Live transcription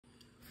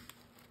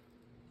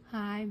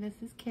Hi, this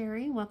is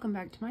Kerrie. Welcome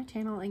back to my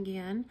channel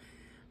again.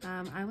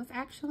 I was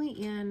actually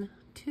in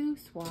 2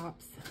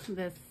 swaps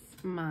this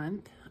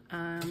month.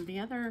 The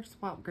other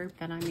swap group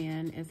that I'm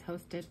in is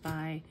hosted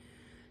by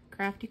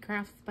Crafty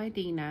Crafts by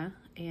Dina,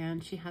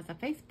 and she has a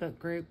Facebook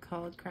group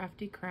called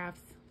Crafty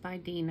Crafts by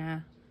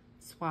Dina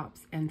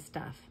Swaps and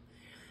Stuff.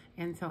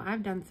 And so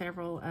I've done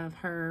several of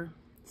her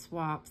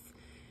swaps,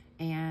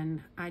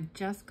 and I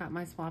just got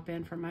my swap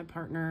in from my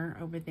partner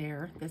over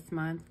there this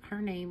month.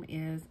 Her name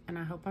is, and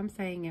I hope I'm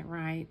saying it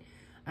right,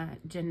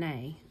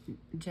 Jayne,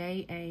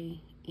 J-A-N-Y-E.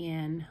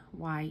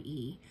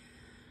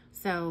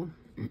 So,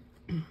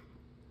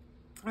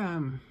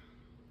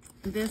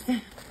 this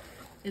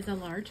is a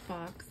large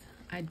box.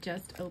 I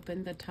just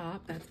opened the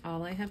top. That's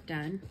all I have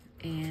done.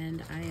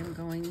 And I am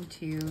going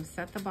to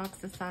set the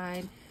box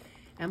aside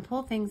and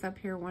pull things up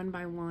here one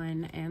by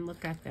one and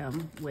look at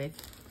them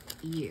with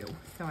you.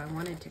 So I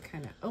wanted to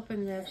kind of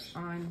open this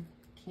on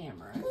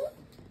camera.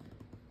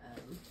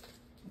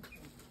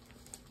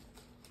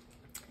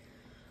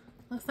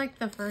 Looks like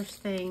the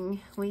first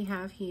thing we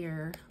have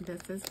here,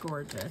 this is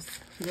gorgeous.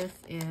 This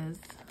is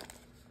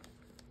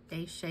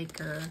a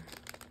shaker.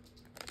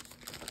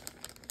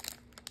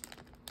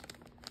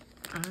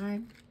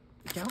 I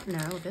don't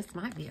know, this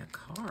might be a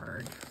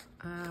card.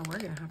 We're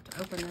gonna have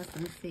to open this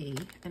and see.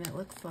 And it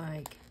looks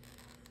like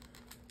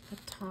the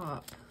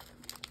top.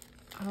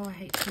 Oh, I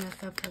hate to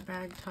mess up her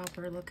bag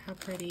topper. Look how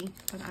pretty.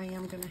 But I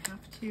am going to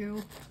have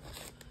to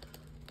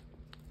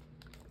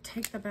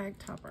take the bag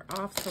topper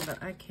off so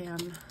that I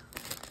can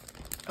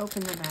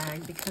open the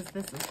bag because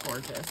this is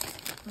gorgeous.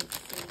 Let's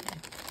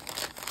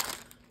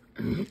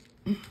see.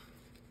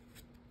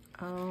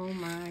 Oh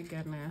my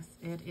goodness.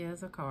 It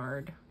is a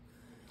card.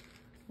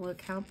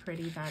 Look how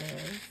pretty that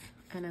is.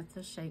 And it's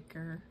a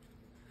shaker.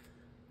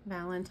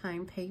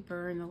 Valentine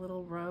paper and the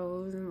little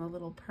rose and the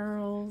little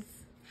pearls.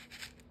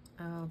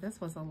 Oh, this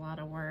was a lot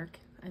of work,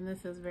 and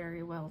this is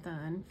very well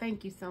done.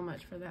 Thank you so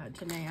much for that,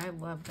 Jayne. I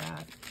love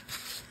that.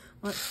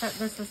 Let's set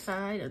this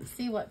aside and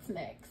see what's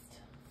next.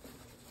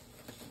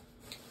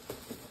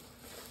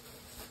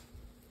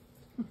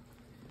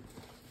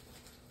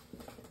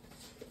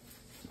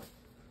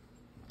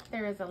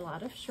 There is a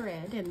lot of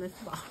shred in this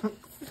box.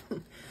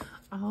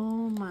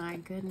 Oh my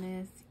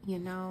goodness. You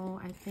know,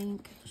 I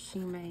think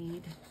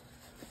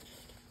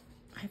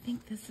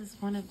this is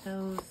one of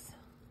those.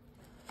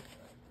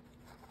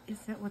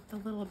 Is it with the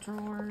little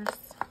drawers?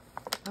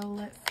 Oh,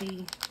 let's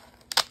see.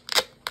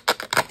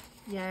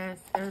 Yes,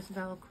 there's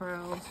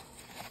Velcro.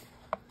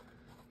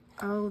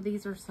 Oh,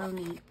 these are so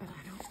neat, but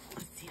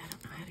let's see, I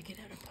don't know how to get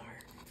it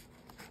apart.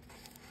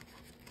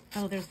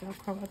 Oh, there's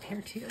Velcro up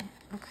here too.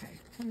 Okay,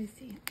 let me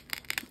see.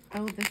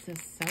 Oh, this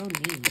is so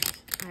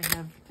neat. I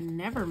have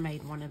never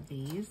made one of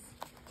these,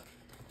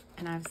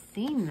 and I've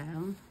seen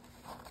them.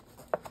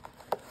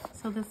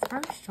 So this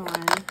first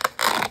one,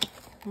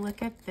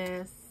 look at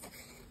this.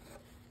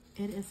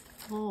 It is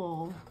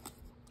full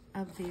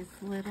of these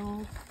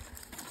little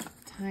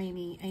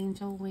tiny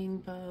angel wing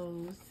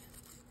bows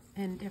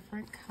in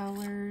different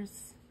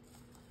colors.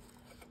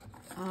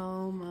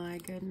 Oh my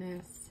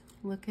goodness.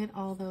 Look at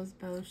all those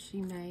bows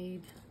she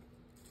made.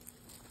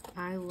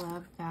 I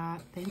love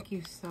that. Thank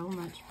you so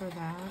much for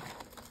that.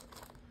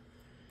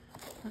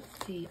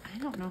 Let's see. I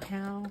don't know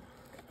how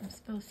I'm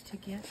supposed to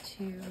get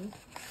to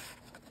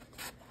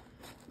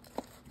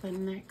the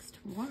next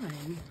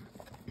one.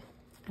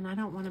 And I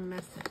don't want to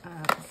mess it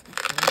up.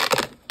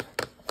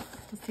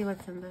 Let's see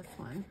what's in this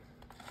one.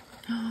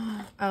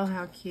 Oh,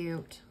 how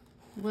cute.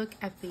 Look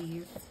at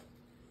these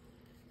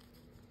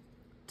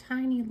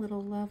tiny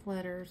little love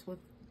letters with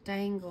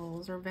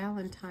dangles or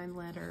Valentine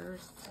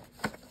letters.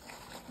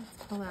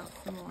 Let's pull out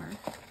some more.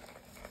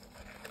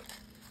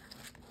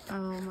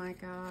 Oh my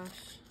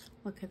gosh.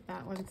 Look at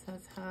that one,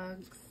 says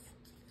hugs.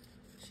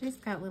 She's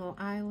got little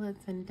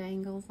eyelets and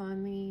dangles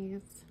on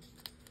these.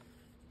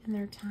 And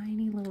they're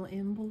tiny little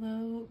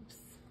envelopes.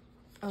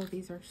 Oh,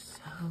 these are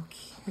so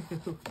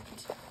cute.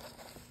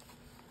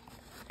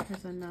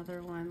 Here's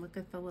another one. Look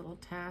at the little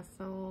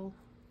tassel.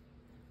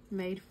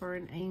 Made for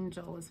an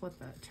angel is what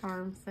the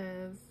charm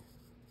says.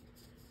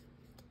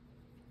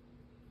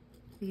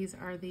 These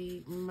are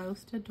the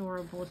most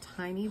adorable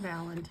tiny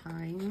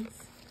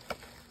Valentines.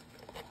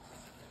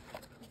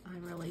 I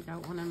really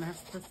don't want to mess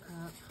this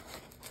up.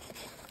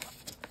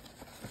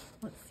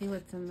 Let's see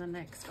what's in the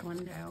next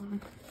one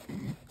down.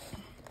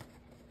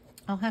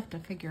 I'll have to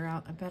figure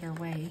out a better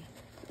way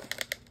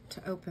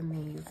to open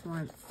these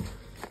once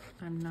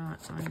I'm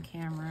not on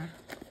camera.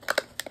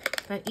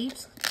 But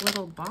each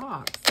little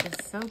box is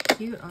so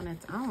cute on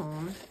its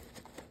own.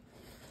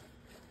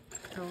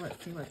 Oh,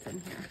 let's see what's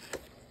in here.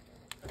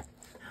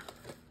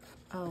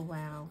 Oh,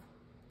 wow.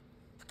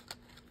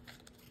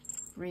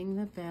 Ring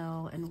the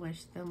bell and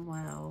wish them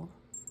well.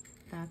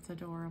 That's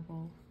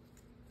adorable.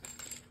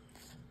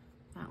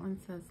 That one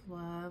says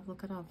love.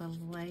 Look at all the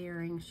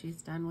layering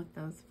she's done with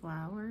those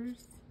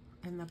flowers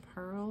and the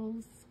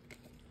pearls.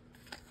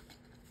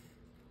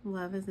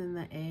 Love is in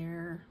the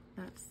air.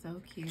 That's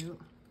so cute.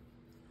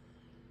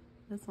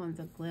 This one's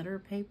a glitter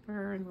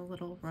paper and a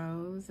little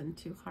rose and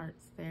 2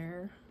 hearts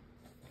there.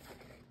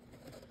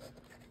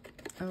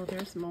 Oh,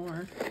 there's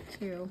more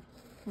too.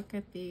 Look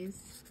at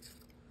these.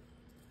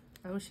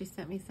 Oh, she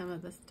sent me some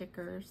of the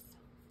stickers.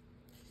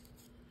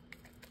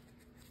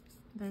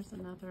 There's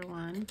another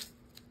one.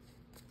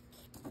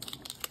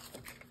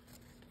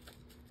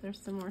 There's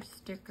some more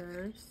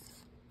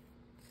stickers.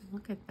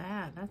 Look at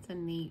that. That's a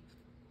neat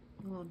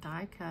little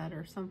die cut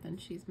or something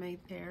she's made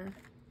there.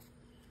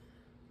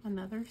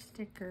 Another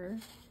sticker.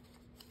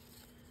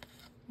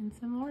 And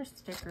some more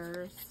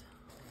stickers.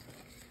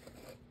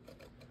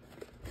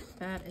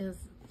 That is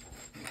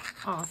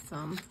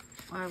awesome.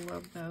 I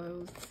love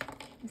those.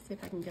 Let's see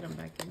if I can get them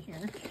back in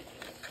here.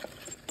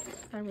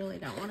 I really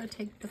don't want to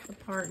take this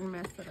apart and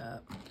mess it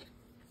up.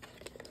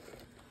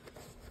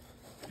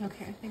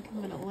 Okay, I think I'm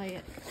going to lay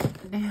it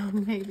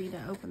down maybe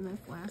to open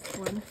this last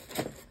one.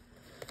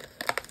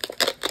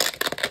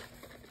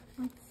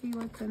 Let's see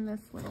what's in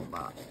this little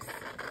box.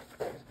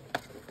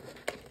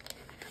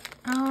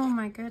 Oh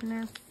my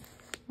goodness.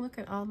 Look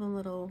at all the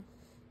little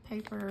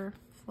paper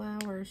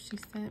flowers she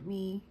sent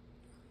me.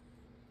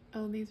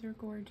 Oh, these are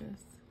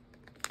gorgeous.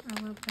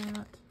 I love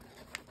that.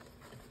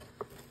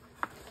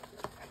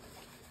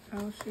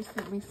 Oh, she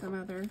sent me some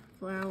other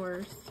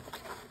flowers.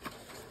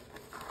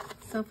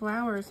 So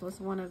flowers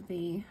was one of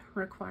the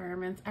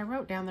requirements. I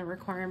wrote down the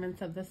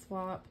requirements of the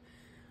swap.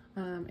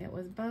 It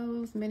was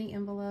bows, mini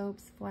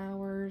envelopes,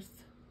 flowers,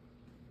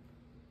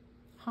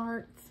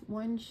 hearts,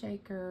 1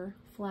 shaker,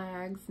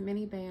 flags,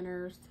 mini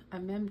banners, a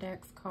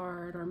Memdex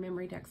card or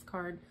memory dex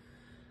card,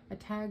 a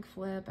tag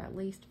flip, at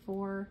least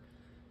 4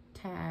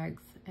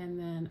 tags, and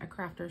then a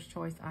crafter's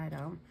choice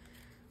item.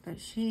 But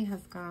she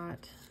has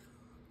got,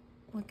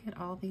 look at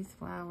all these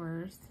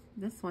flowers.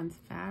 This one's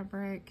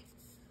fabric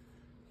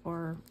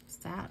or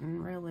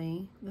satin,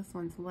 really. This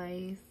one's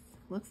lace.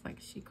 Looks like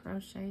she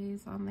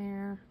crochets on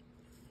there.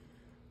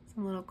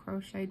 Some little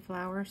crocheted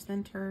flower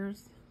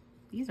centers.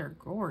 These are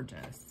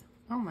gorgeous.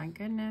 Oh my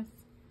goodness.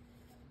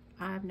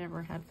 I've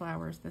never had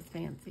flowers this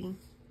fancy.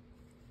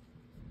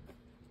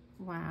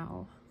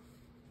 Wow.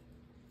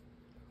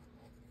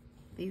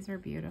 These are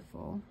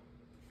beautiful.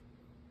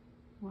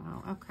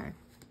 Wow, okay.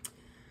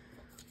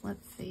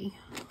 Let's see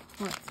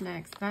what's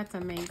next. That's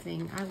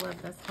amazing. I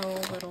love this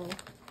whole little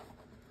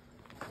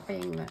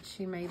thing that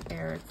she made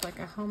there. It's like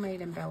a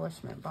homemade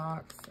embellishment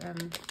box,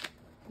 and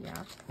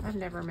yeah, I've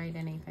never made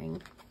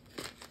anything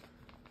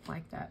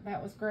like that.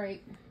 That was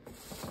great.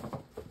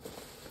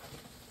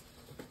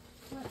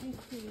 Let me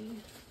see.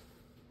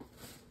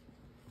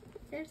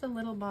 Here's a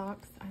little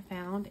box I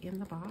found in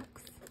the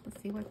box.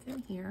 Let's see what's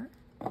in here.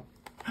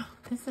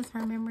 This is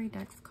her memory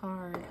dex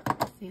card.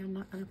 Let's see, I'm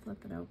not going to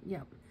flip it over.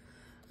 Yep.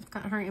 It's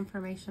got her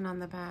information on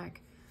the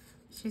back.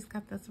 She's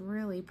got this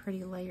really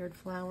pretty layered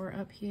flower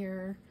up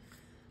here.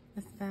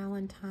 This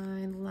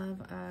Valentine,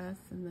 love us,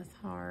 and this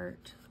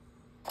heart.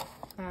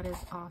 That is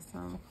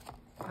awesome.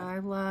 I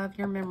love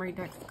your memory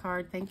dex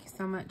card. Thank you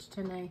so much,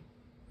 Jayne.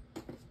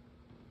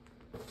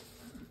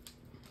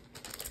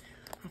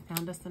 I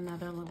found us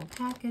another little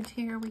package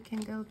here we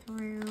can go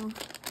through.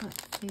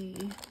 Let's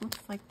see. Looks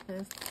like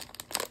this.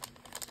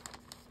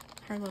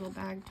 Her little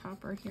bag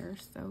topper here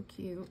is so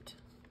cute.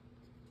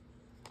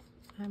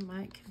 I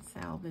might can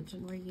salvage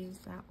and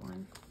reuse that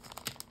one.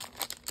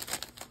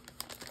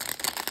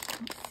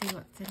 Let's see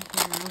what's in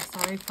here. I'm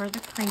sorry for the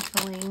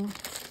crinkling.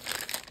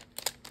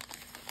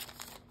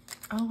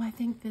 Oh, I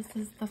think this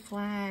is the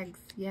flags.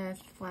 Yes,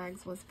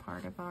 flags was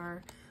part of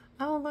our...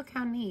 Oh, look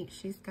how neat.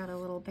 She's got a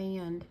little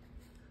band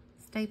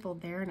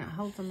stapled there, and it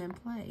holds them in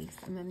place,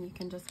 and then you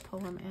can just pull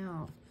them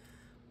out.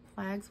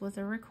 Flags was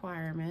a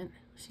requirement.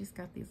 She's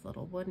got these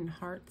little wooden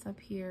hearts up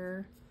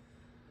here,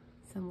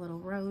 some little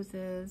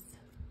roses,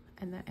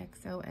 and the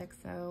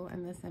XOXO,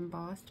 and this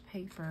embossed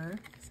paper.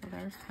 So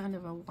there's kind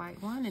of a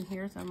white one, and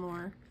here's a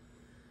more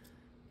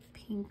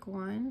pink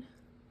one.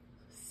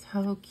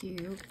 So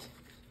cute.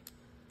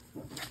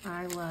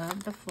 I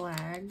love the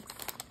flags.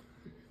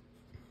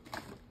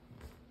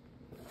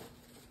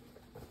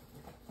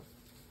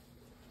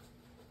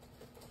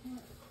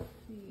 Let's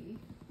see.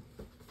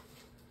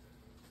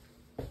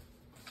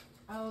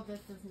 Oh, this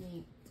is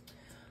neat.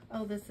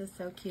 Oh, this is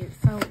so cute.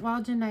 So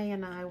while Jayne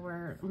and I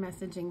were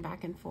messaging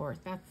back and forth,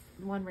 that's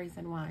one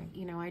reason why,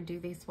 you know, I do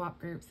these swap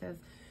groups, is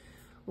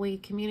we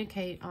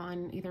communicate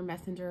on either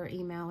Messenger or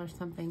email or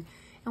something.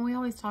 And we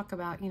always talk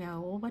about, you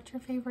know, well, what's your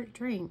favorite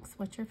drinks?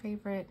 What's your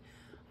favorite,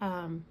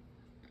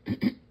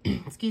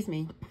 excuse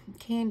me,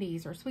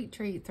 candies or sweet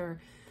treats or,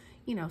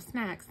 you know,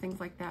 snacks, things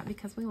like that,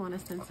 because we want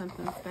to send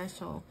something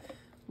special.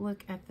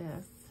 Look at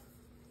this.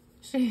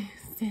 She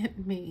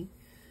sent me,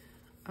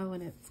 oh,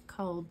 and it's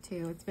cold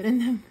too. It's been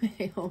in the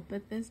mail,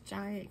 but this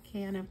giant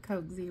can of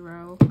Coke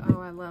Zero. Oh,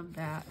 I love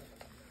that.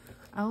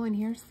 Oh, and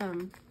here's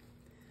some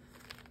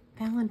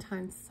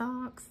Valentine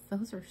socks.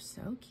 Those are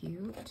so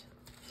cute.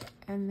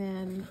 And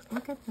then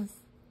look at this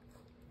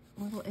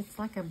little, it's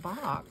like a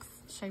box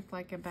shaped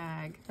like a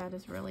bag. That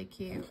is really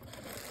cute.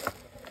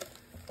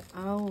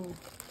 Oh,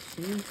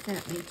 she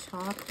sent me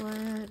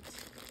chocolate.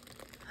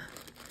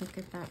 Look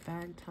at that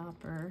bag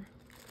topper.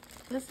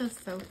 This is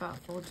so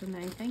thoughtful,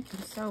 Jayne. Thank you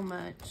so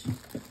much.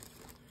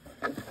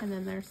 And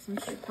then there's some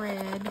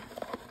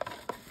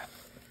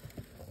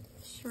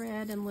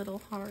shred and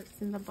little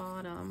hearts in the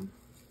bottom.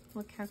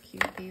 Look how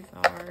cute these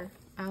are.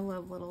 I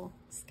love little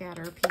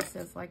scatter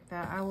pieces like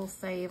that. I will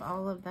save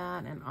all of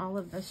that and all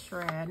of the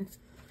shred,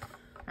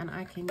 and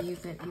I can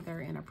use it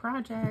either in a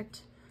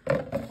project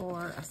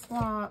or a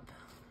swap.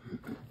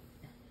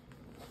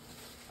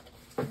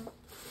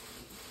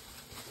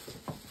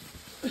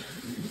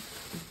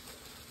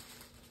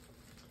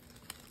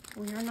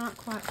 We are not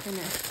quite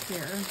finished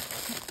here.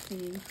 Let's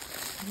see.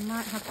 I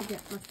might have to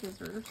get my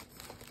scissors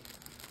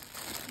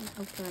and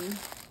open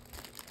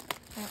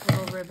that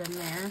little ribbon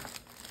there.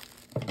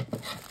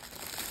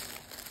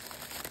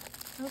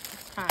 Oh,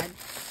 it's tied.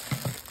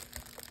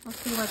 Let's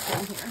see what's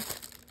in here.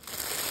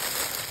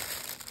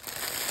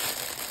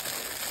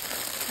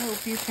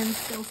 Hope you can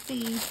still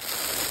see.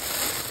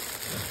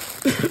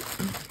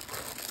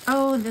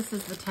 Oh, this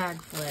is the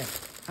tag flip.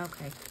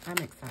 Okay, I'm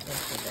excited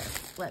for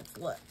this. Let's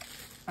look.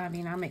 I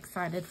mean, I'm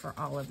excited for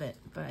all of it,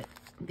 but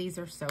these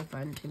are so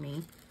fun to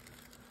me.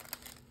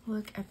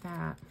 Look at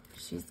that.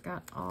 She's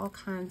got all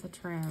kinds of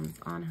trims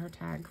on her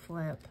tag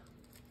flip.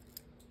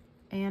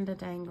 And a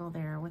dangle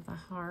there with a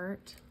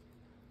heart,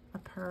 a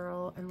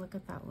pearl, and look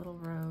at that little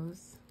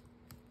rose.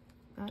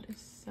 That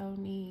is so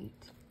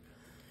neat.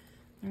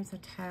 There's a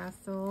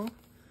tassel.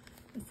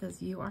 It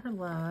says, "You are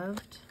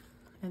loved."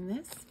 And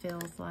this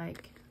feels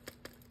like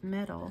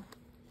metal.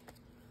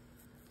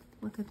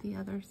 Look at the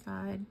other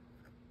side.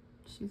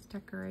 She's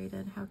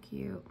decorated. How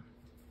cute.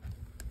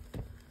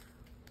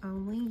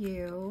 Only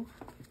you.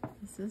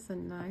 This is a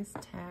nice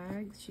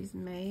tag she's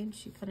made.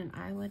 She put an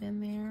eyelet in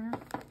there.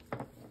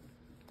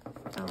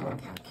 Oh,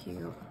 look how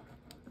cute.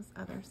 This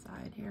other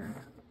side here.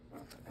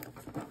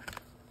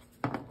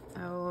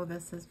 Oh,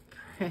 this is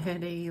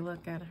pretty.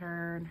 Look at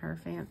her in her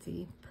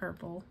fancy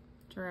purple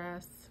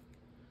dress.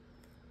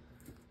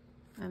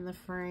 And the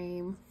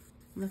frame,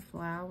 the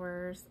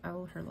flowers.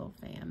 Oh, her little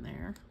fan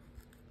there.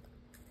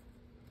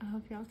 I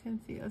hope y'all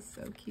can see us.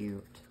 So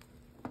cute.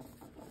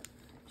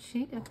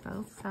 She did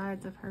both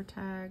sides of her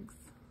tags.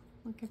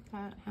 Look at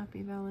that.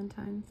 Happy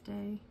Valentine's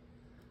Day.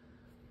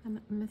 And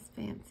Miss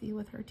Fancy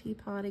with her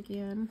teapot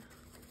again.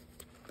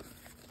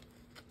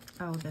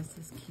 Oh, this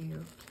is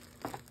cute.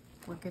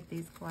 Look at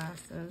these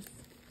glasses.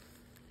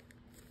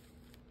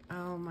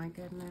 Oh my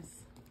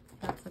goodness.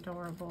 That's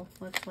adorable.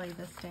 Let's lay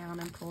this down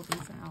and pull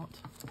these out.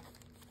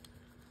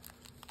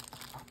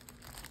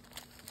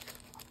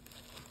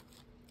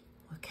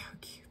 Look how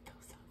cute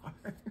those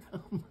are.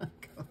 Oh my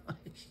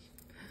gosh.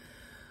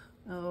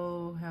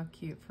 Oh, how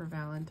cute for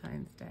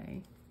Valentine's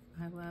Day.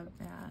 I love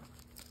that.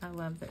 I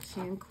love that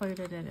she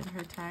included it in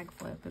her tag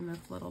flip in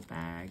this little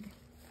bag.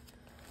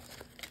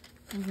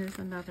 And here's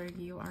another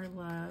 "You Are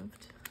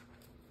Loved."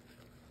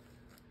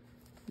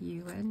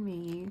 You and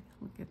me.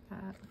 Look at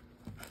that.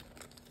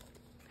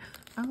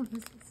 Oh,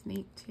 this is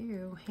neat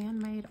too.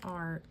 Handmade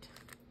art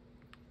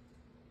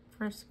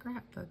for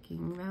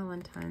scrapbooking,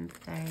 Valentine's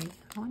Day.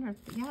 I wonder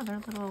if, yeah, they're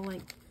little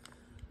like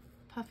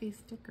puffy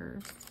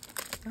stickers.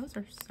 Those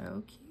are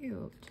so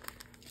cute.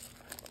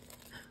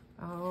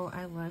 Oh,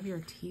 I love your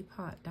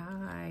teapot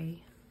die.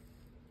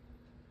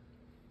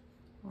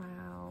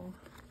 Wow.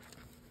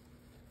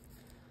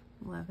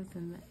 Love is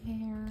in the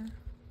air.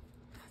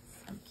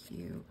 That's so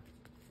cute.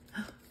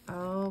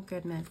 Oh,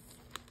 goodness.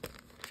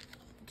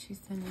 She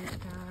sent me a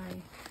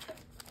die.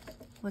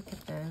 Look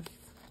at this.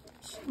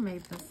 She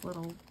made this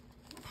little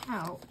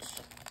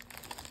pouch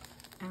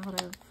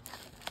out of,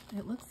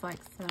 it looks like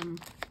some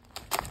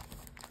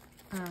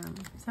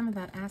of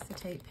that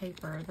acetate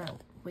paper that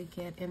we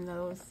get in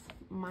those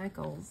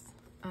Michaels,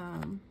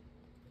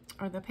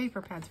 or the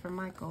paper pads from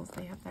Michaels.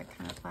 They have that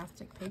kind of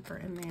plastic paper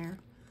in there.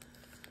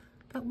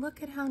 But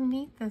look at how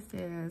neat this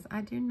is.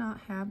 I do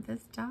not have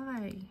this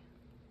die.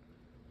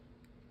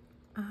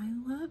 I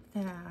love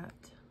that.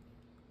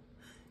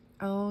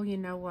 Oh, you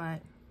know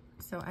what?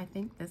 So I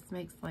think this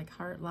makes like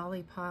heart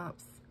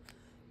lollipops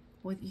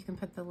with, you can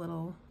put the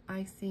little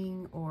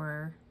icing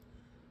or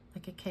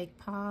like a cake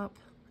pop,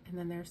 and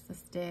then there's the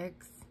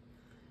sticks.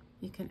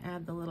 You can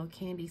add the little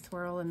candy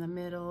swirl in the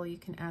middle. You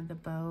can add the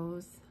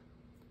bows.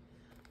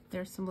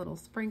 There's some little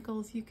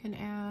sprinkles you can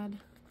add.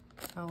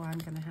 Oh, I'm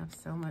gonna have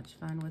so much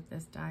fun with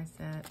this die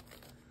set.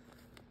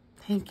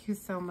 Thank you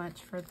so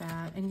much for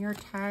that. And your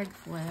tag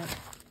flip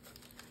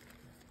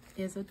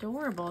is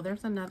adorable.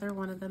 There's another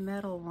one of the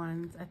metal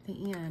ones at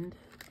the end.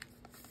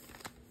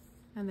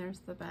 And there's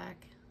the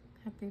back.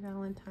 Happy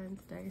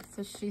Valentine's Day.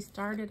 So she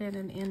started it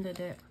and ended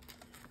it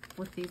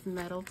with these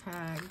metal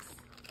tags.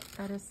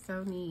 That is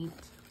so neat.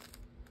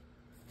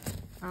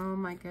 Oh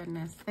my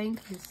goodness. Thank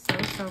you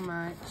so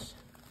much.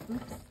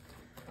 Oops.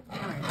 All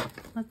right,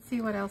 let's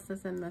see what else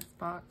is in this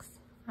box.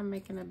 I'm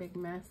making a big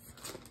mess,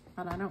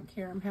 but I don't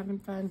care. I'm having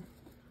fun.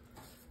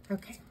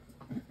 Okay.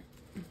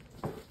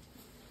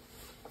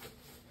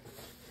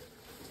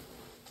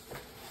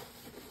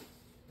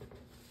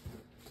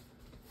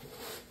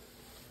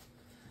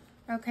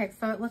 Okay,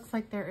 so it looks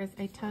like there is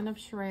a ton of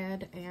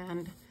shred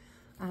and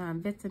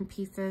bits and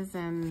pieces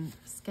and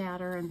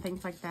scatter and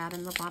things like that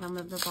in the bottom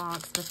of the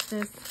box. But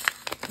this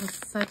was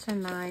such a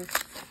nice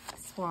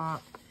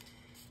swap.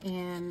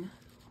 And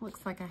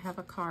looks like I have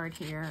a card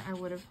here. I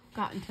would have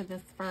gotten to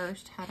this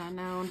first had I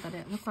known, but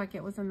it looked like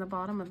it was in the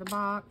bottom of the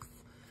box.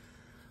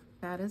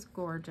 That is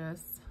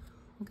gorgeous.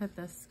 Look at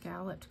this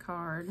scalloped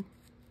card.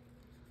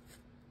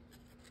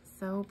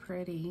 So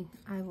pretty.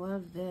 I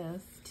love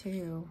this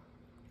too.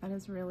 That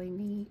is really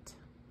neat.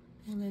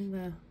 And then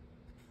the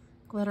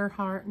glitter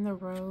heart and the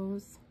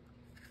rose.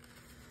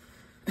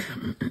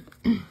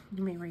 Let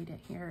me read it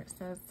here. It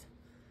says,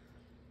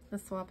 the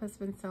swap has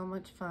been so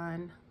much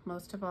fun.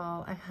 Most of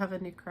all, I have a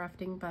new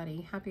crafting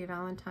buddy. Happy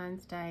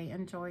Valentine's Day.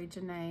 Enjoy,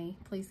 Jayne.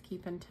 Please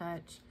keep in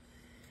touch.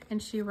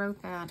 And she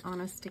wrote that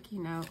on a sticky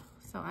note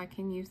so I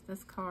can use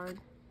this card.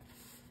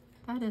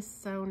 That is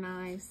so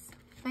nice.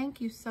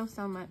 Thank you so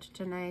much,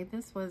 Jayne.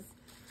 This was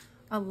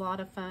a lot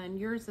of fun.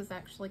 Yours is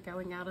actually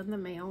going out in the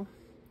mail.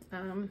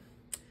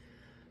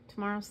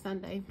 Tomorrow's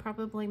Sunday,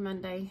 probably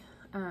Monday.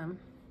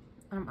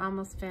 I'm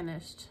almost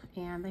finished,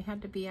 and they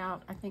had to be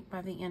out, I think,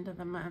 by the end of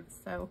the month.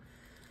 So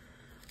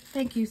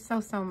thank you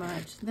so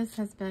much.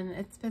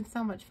 It's been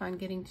so much fun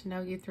getting to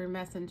know you through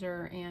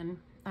Messenger, and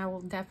I will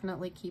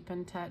definitely keep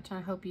in touch.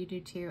 I hope you do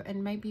too.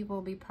 And maybe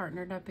we'll be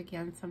partnered up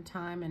again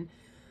sometime. And,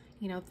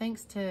 you know,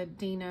 thanks to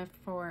Dina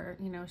for,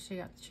 you know,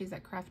 she's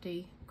at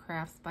Crafty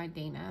Crafts by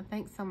Dina.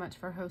 Thanks so much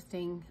for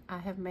hosting. I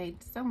have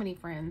made so many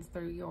friends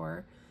through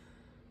your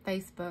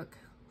Facebook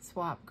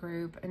swap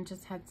group and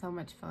just had so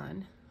much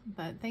fun.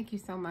 But thank you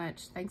so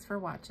much. Thanks for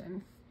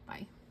watching.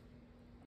 Bye.